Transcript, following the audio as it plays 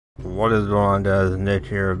What is going on, guys? Nick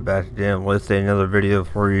here, back again with another video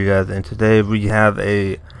for you guys, and today we have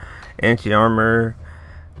a anti-armor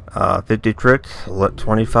 50 tricks,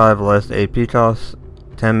 25 less AP cost,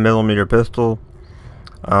 10mm pistol.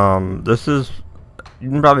 This is,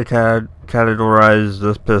 you can probably categorize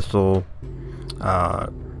this pistol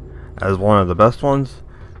as one of the best ones,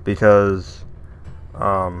 because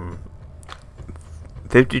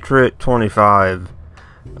 50 trick 25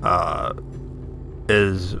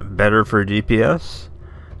 is better for DPS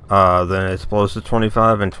than explosive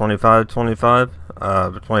 25 and 25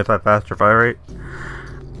 but 25 faster fire rate.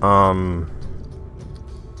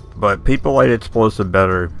 But people like explosive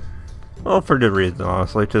better, well, for good reason,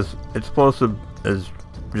 honestly. Just explosive is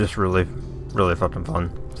just really fucking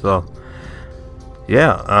fun. So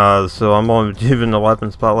yeah, so I'm going to be giving the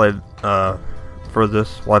weapon spotlight for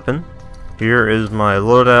this weapon. Here is my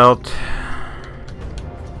loadout.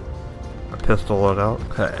 Pistol loadout.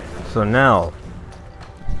 Okay, so now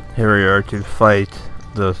here we are to fight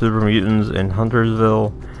the super mutants in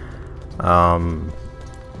Huntersville.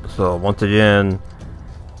 So once again,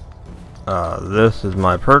 this is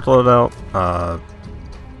my perk loadout,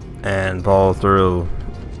 and follow through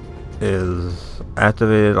is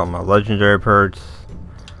activated on my legendary perks.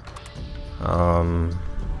 Hell,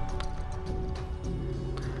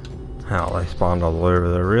 I spawned all the way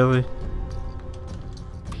over there, really?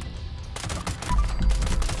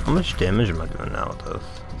 How much damage am I doing now with this?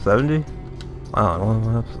 70? Wow, I don't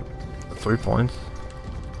have 3 points.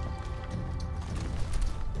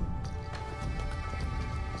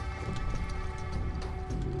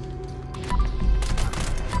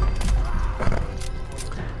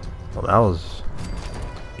 Well, that was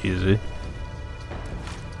easy.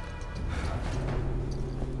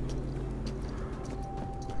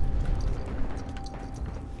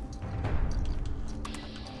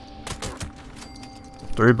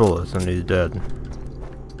 Three bullets and he's dead.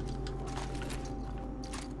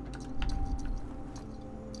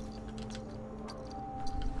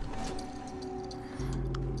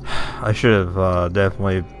 I should have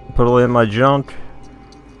definitely put away my junk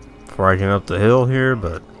before I came up the hill here,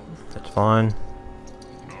 but it's fine.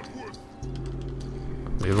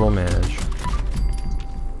 We will manage.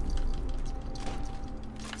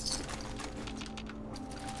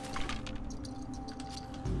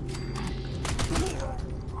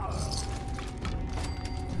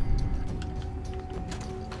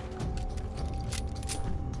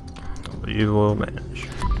 You will manage.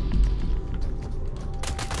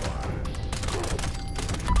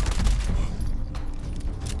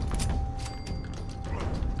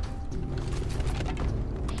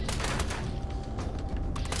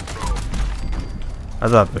 I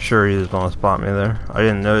thought for sure he was gonna spot me there. I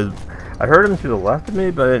didn't know. I heard him to the left of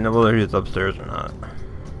me, but I didn't know whether he was upstairs or not.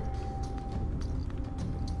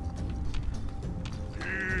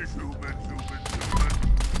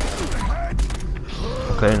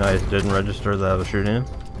 Okay, nice. Didn't register that I was shooting him.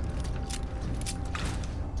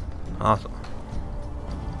 Awesome.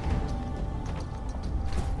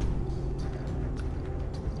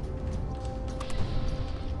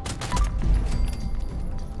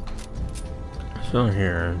 So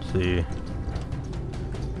here, and see.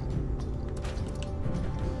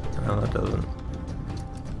 No, that doesn't.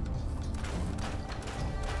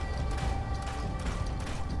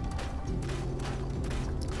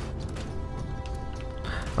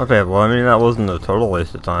 Okay, well, I mean, that wasn't a total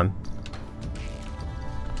waste of time.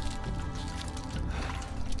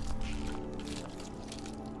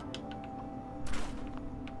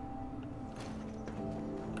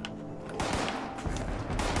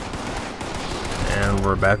 And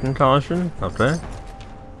we're back in caution. Okay.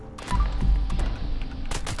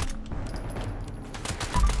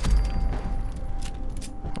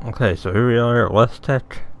 Okay, so here we are at West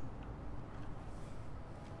Tech.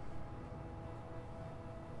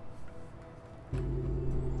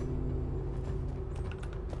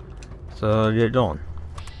 So get going.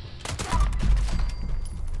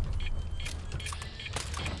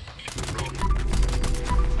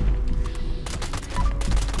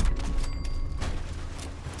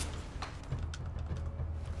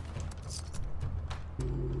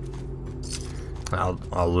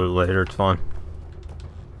 I'll loot later, it's fine.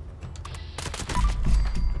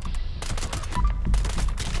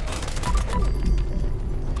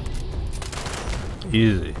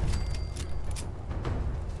 Easy.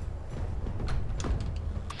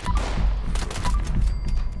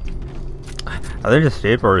 I think the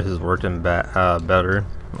skateboard is working better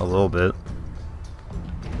a little bit.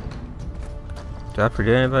 Did I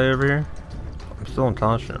forget anybody over here? I'm still in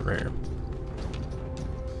caution over here.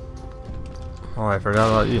 Oh, I forgot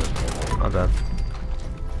about you. My bad.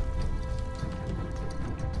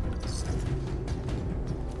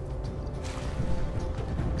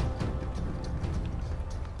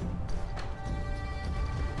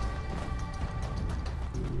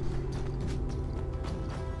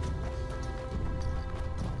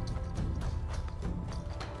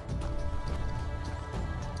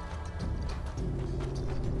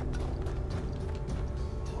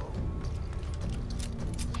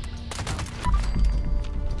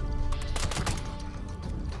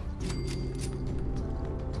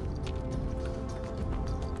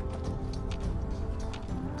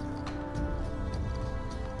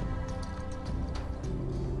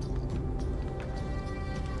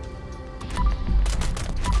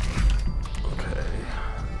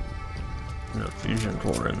 No fusion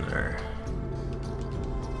core in there.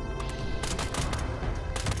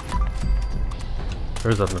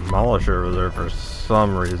 There's a demolisher over there for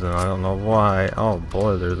some reason. I don't know why. Oh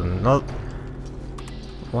boy, there's another.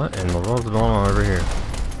 What in the world's going on over here?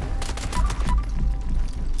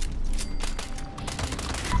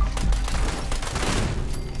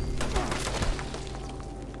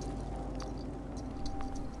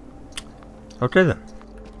 Okay then.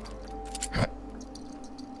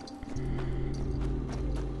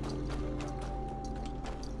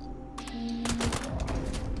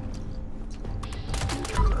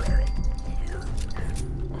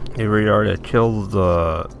 Here we are to kill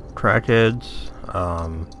the crackheads,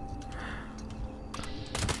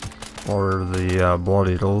 or the blood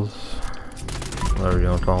eaters, whatever you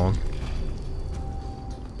want to call them.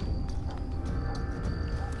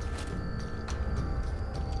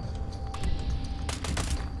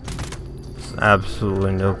 It's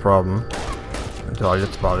absolutely no problem until I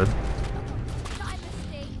get spotted.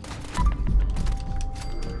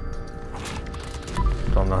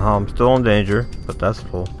 Don't know how I'm still in danger, but that's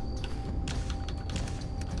cool.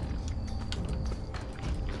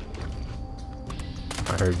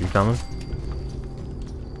 I heard you coming.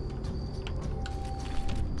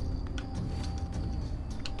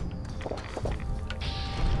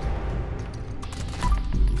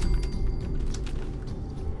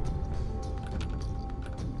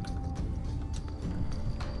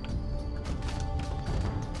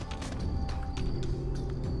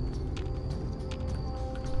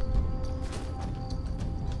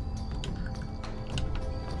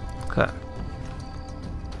 Okay.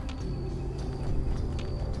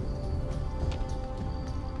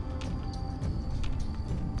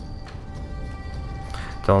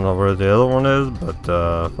 Don't know where the other one is, but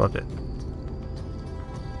fuck it.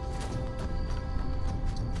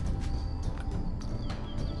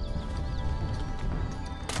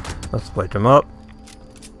 Let's wake him up.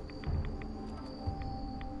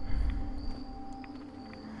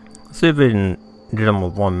 Let's see if we can get him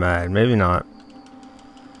with one mag. Maybe not.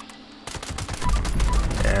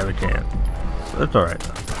 Yeah, we can't. So it's alright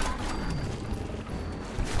though.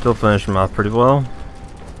 Still finish him off pretty well.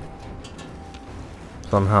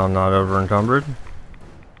 Somehow not over encumbered.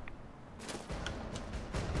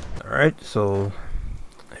 Alright, so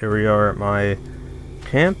here we are at my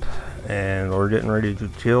camp, and we're getting ready to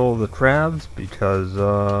kill the crabs because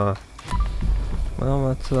well,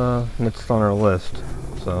 that's next on our list.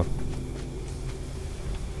 So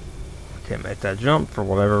can't make that jump for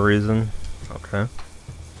whatever reason. Okay.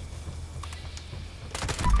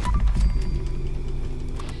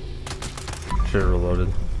 Should have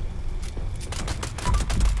reloaded.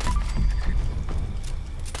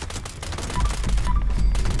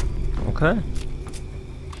 Okay.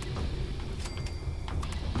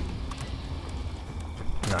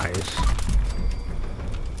 Nice.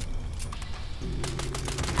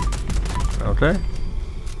 Okay.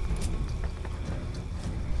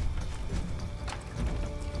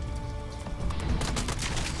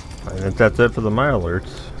 I think that's it for the my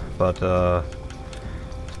alerts, but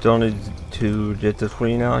still need to get this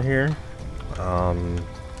queen out here.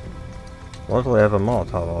 Luckily I have a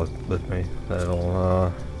Molotov with me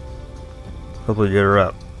that'll hopefully get her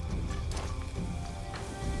up.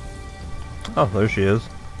 Oh, there she is.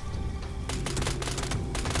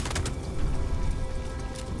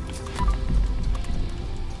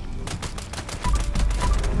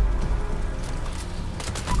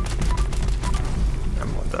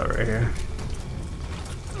 I'm with that right here.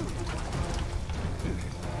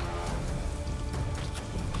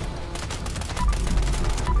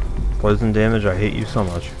 Poison damage, I hate you so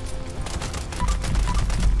much.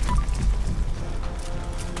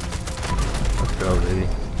 Let's go, baby.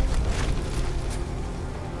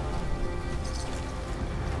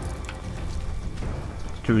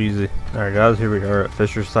 It's too easy. Alright guys, here we are at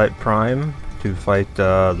Fisher Site Prime to fight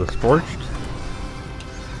the Scorched.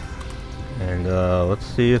 And let's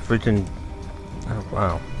see if we can... Oh,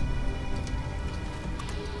 wow.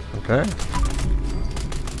 Okay.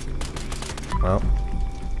 Well.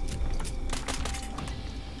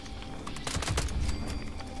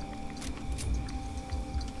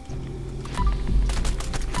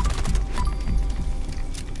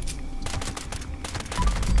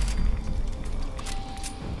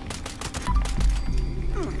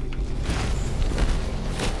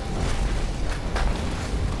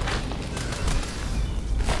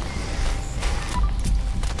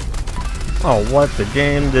 Oh, what? The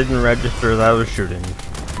game didn't register that I was shooting.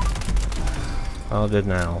 Oh, it did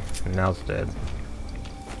now. And now it's dead.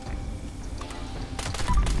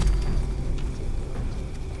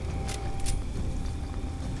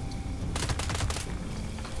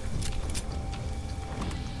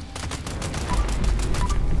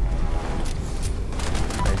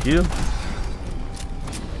 Thank you.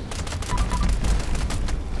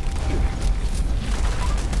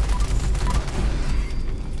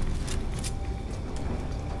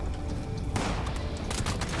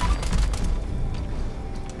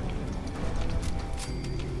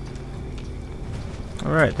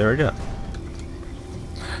 Alright, there we go.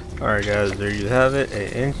 Alright guys, there you have it.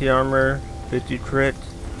 A anti-armor, 50 crit,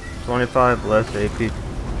 25 less AP. Oh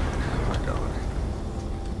my god.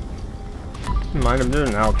 Mind I'm doing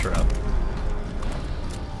an outro.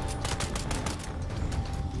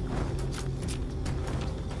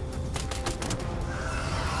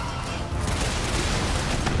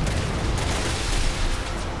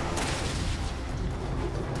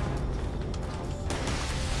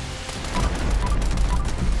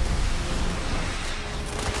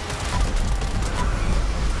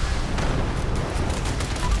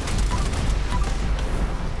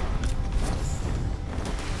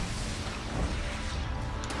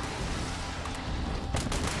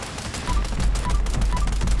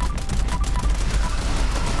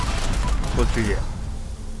 What you get?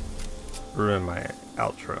 Ruin my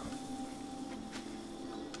outro.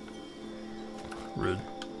 Rude.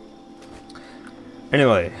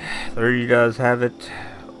 Anyway, there you guys have it.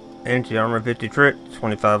 Anti-armor 50 crit,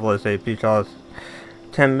 25 less AP toss,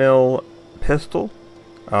 10 mil pistol.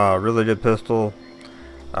 Really good pistol.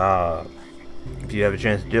 If you have a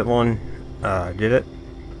chance to get one, get it.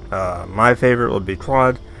 My favorite would be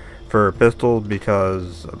quad for pistol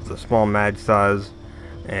because of the small mag size.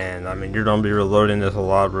 And I mean, you're gonna be reloading this a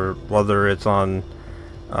lot, whether it's on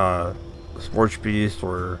Sports Beast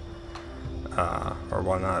or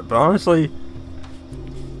whatnot. But honestly,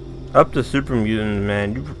 up to Super Mutant,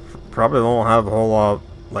 man, you probably won't have a whole lot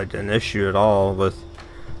like an issue at all with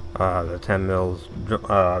the 10 mils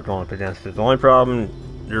going up against it. The only problem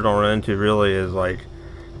you're gonna run into really is like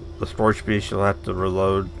the Sports Beast. You'll have to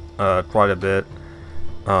reload quite a bit,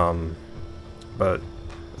 but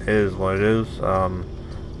it is what it is.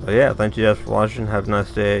 But yeah, thank you guys for watching. Have a nice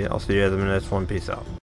day. I'll see you guys in the next one. Peace out.